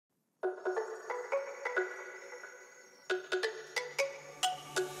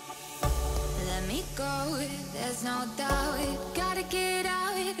go, there's no doubt. Gotta get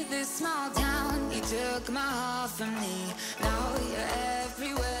out of this small town. You took my heart from me. Now you're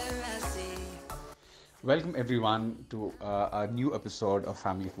everywhere I see. Welcome everyone to a new episode of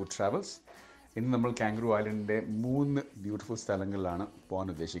Family Food Travels. ഇന്ന് നമ്മൾ Kangaroo Islandന്റെ 3 beautiful സ്ഥലങ്ങളിലാണ് പോകാൻ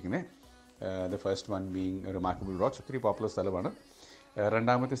ഉദ്ദേശിക്കുന്നത്. The first one being Remarkable Rocks, ഒത്തിരി popular സ്ഥലമാണ്.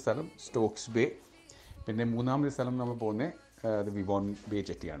 രണ്ടാമത്തെ സ്ഥലം Stokes Bay. പിന്നെ മൂന്നാമത്തെ സ്ഥലം നമ്മൾ പോകുന്നത് Vivonne Bay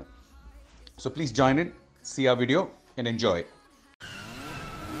Jetty ആണ്. So please join in, see our video and enjoy.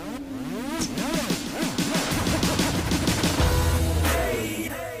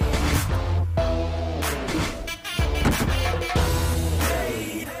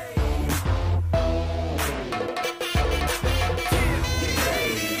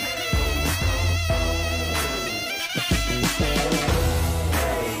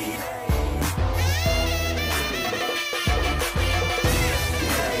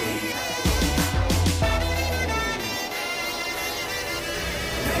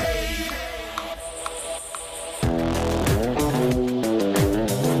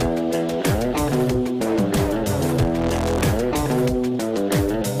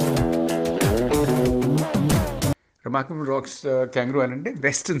 Remarkable Rocks, Kangaroo Island,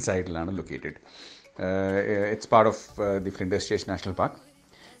 western side located. It's part of the Flinders Chase National Park.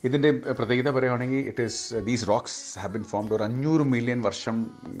 ഇതിൻ്റെ പ്രത്യേകത പറയുകയാണെങ്കിൽ these rocks have been formed ഒരു 500 million വർഷം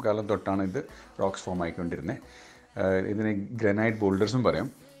കാലം തൊട്ടാണ് ഇത് rocks form ആയിക്കൊണ്ടിരുന്നത്. ഇതിനെ granite ബോൾഡേഴ്സും പറയാം.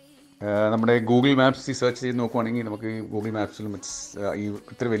 നമ്മുടെ ഗൂഗിൾ മാപ്സ് സെർച്ച് ചെയ്ത് നോക്കുവാണെങ്കിൽ നമുക്ക് ഗൂഗിൾ മാപ്സിലും ഈ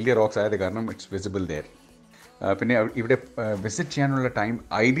ഇത്ര വലിയ റോക്സ് ആയത് കാരണം ഇറ്റ്സ് വിസിബിൾ ദെയർ. പിന്നെ ഇവിടെ വിസിറ്റ് ചെയ്യാനുള്ള ടൈം,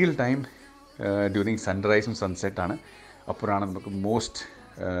 ഐഡിയൽ ടൈം ഡ്യൂറിങ് സൺറൈസും സൺസെറ്റാണ്. അപ്പോഴാണ് നമുക്ക് മോസ്റ്റ്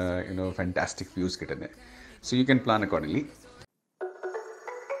ഫാൻറ്റാസ്റ്റിക് വ്യൂസ് കിട്ടുന്നത്. So you can plan accordingly.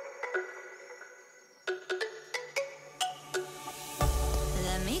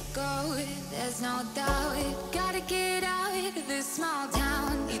 There's no doubt. Gotta get out of this small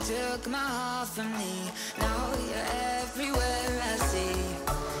town. You took my heart from me. Now you're everywhere I see.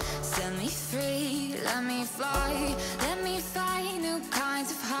 Set me free, let me fly. Let me find new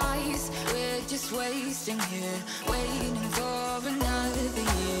kinds of highs. We're just wasting here, waiting for another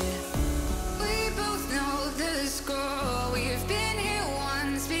year. We both know the score. We've been here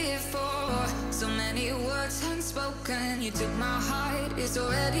once before. So many words unspoken. You took my heart, it's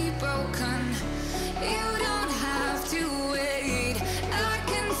already broken. You don't have to wait. I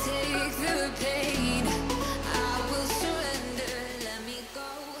can take the pain. I will surrender. Let me go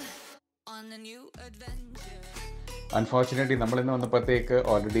on a new adventure. Unfortunately നമ്മളിന്ന് വന്നപ്പോഴത്തേക്ക്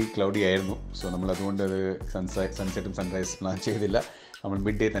already cloudy ആയിരുന്നു. So നമ്മൾ അതുകൊണ്ട് അത് സൺസെറ്റും sunrise plan ചെയ്തില്ല. നമ്മൾ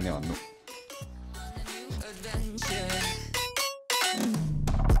mid day തന്നെ വന്നു.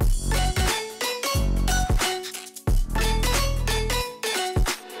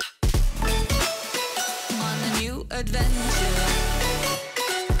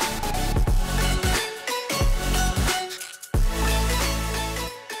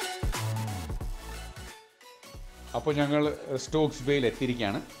 അപ്പോൾ ഞങ്ങൾ സ്റ്റോക്സ് ബേയിൽ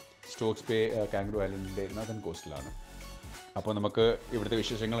എത്തിയിരിക്കുകയാണ്. Stokes bay കാംഗറൂ ഐലൻഡിൻ്റെ northern കോസ്റ്റിലാണ്. അപ്പോൾ നമുക്ക് ഇവിടുത്തെ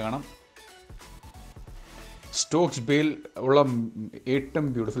വിശേഷങ്ങൾ കാണാം. സ്റ്റോക്സ് ബേയിൽ ഉള്ള ഏറ്റവും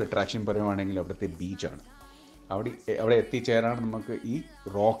ബ്യൂട്ടിഫുൾ അട്രാക്ഷൻ പറയുവാണെങ്കിൽ അവിടുത്തെ ബീച്ചാണ്. അവിടെ എത്തിച്ചേരാൻ നമുക്ക് ഈ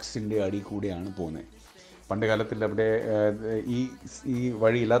റോക്സിൻ്റെ അടി കൂടെയാണ് പോകുന്നത്. പണ്ട് കാലത്തിൽ അവിടെ ഈ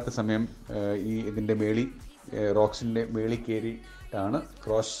വഴിയില്ലാത്ത സമയം ഇതിൻ്റെ റോക്സിൻ്റെ മേളി കയറിയിട്ടാണ്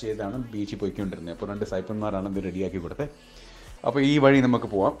ക്രോസ് ചെയ്താണ് ബീച്ചിൽ പോയിക്കൊണ്ടിരുന്നത്. അപ്പോൾ 2 സൈപ്പന്മാരാണ് ഇത് റെഡിയാക്കി കൊടുത്തത്. അപ്പോൾ ഈ വഴി നമുക്ക്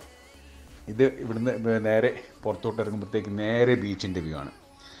പോവാം. ഇത് ഇവിടുന്ന് നേരെ പുറത്തോട്ട് ഇറങ്ങുമ്പോഴത്തേക്ക് നേരെ ബീച്ചിൻ്റെ വ്യൂ ആണ്.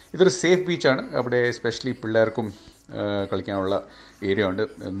 ഇതൊരു സേഫ് ബീച്ചാണ്. അവിടെ എസ്പെഷ്യലി പിള്ളേർക്കും കളിക്കാനുള്ള ഏരിയ ഉണ്ട്.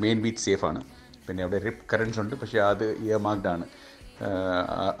 മെയിൻ ബീച്ച് സേഫാണ്. പിന്നെ അവിടെ റിപ്പ് കറൻസ് ഉണ്ട്, പക്ഷേ അത് ഇയർ മാർക്ക്ഡാണ്.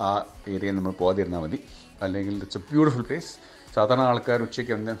 ആ ഏരിയ നമ്മൾ പോകാതിരുന്നാൽ മതി. അല്ലെങ്കിൽ ഇറ്റ്സ് എ ബ്യൂട്ടിഫുൾ പ്ലേസ്. സാധാരണ ആൾക്കാർ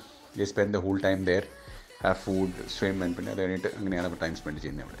ഉച്ചയ്ക്ക് വന്ന് they spend the whole time there, have food, swim, പിന്നെ അത് കഴിഞ്ഞിട്ട് അങ്ങനെയാണ് ടൈം സ്പെൻഡ്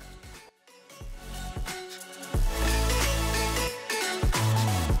ചെയ്യുന്നത് അവിടെ.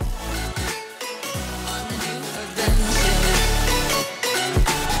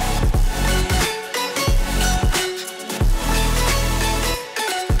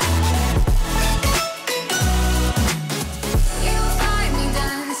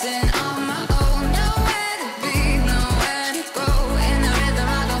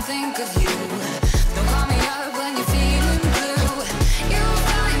 Don't call me up when you're feeling blue. You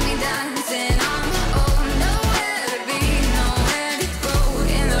find me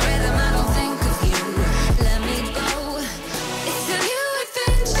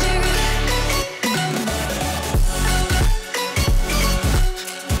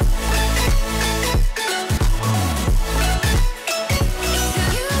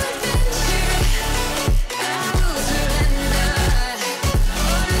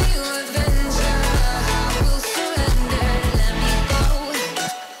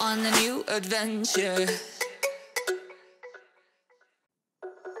adventure.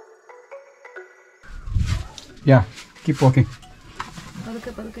 Yeah, keep walking.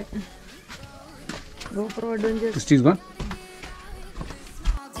 Paduke. GoPro adventure. Christy's gone.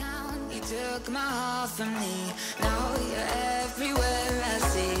 You took my heart from me. Now you're everywhere I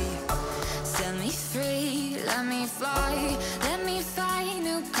see. Set me free, let me fly. Let me find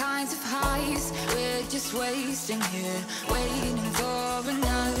new kinds of highs. We're just wasting here, waiting for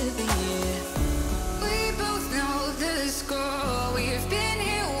another year. We both know the score. We've been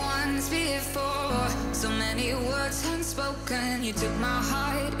here once before. So many words unspoken. You took my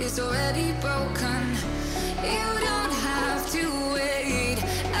heart, it's already broken. You don't have to wait.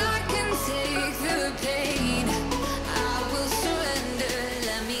 I can take the pain. I will surrender.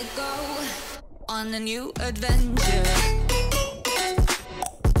 Let me go on a new adventure.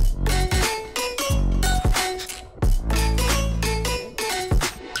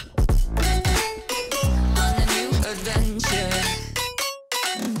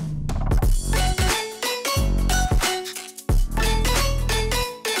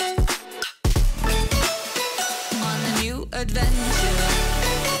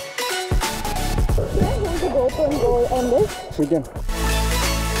 We can.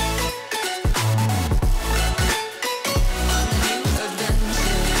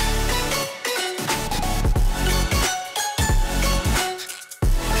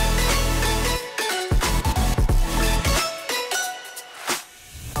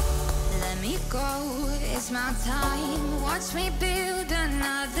 Let me go, it's my time. Watch me build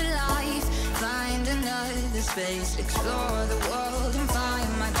another life. Find another space. Explore the world and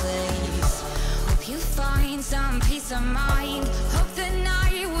find my place. Hope you find some peace of mind. Hope the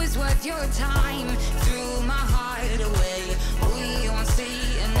night was worth your time. Threw my heart away. We won't see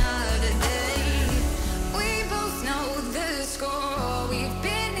another day. We both know the score. We've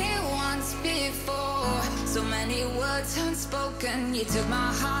been here once before. So many words unspoken. You took my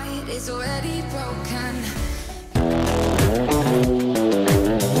heart, it's already broken.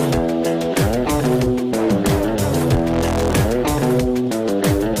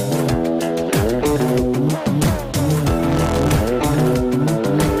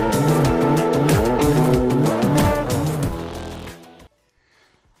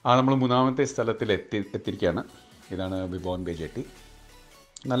 നമ്മൾ മൂന്നാമത്തെ സ്ഥലത്തിൽ എത്തിയിരിക്കുകയാണ്. ഇതാണ് വിവോൺ bay jetty.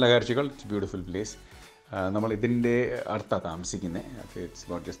 നല്ല കാഴ്ചകൾ, it's beautiful place. നമ്മൾ ഇതിൻ്റെ അടുത്താണ് താമസിക്കുന്നത്. It's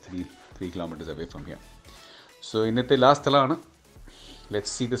about just 3 kilometers away from here. So ഇന്നത്തെ ലാസ്റ്റ് സ്ഥലമാണ്.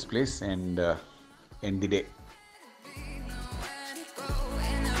 Let's see this place and end the day.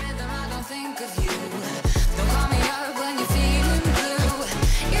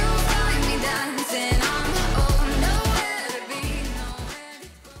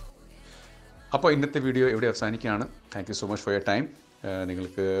 അപ്പോൾ ഇന്നത്തെ വീഡിയോ ഇവിടെ അവസാനിക്കുകയാണ്. Thank you so much for your time.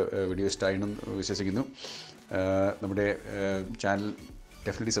 നിങ്ങൾക്ക് വീഡിയോ ഇഷ്ടമായെന്നും വിശ്വസിക്കുന്നു. നമ്മുടെ ചാനൽ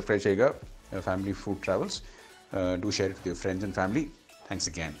ഡെഫിനറ്റ്ലി സബ്സ്ക്രൈബ് ചെയ്യുക. Family food travels. Do share it with your friends and family. Thanks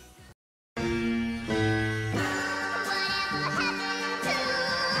again.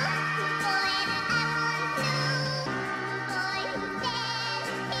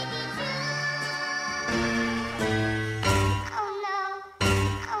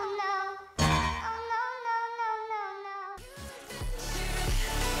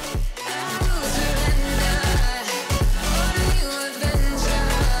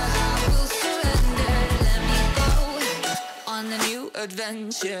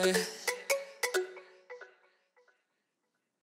 Adventure.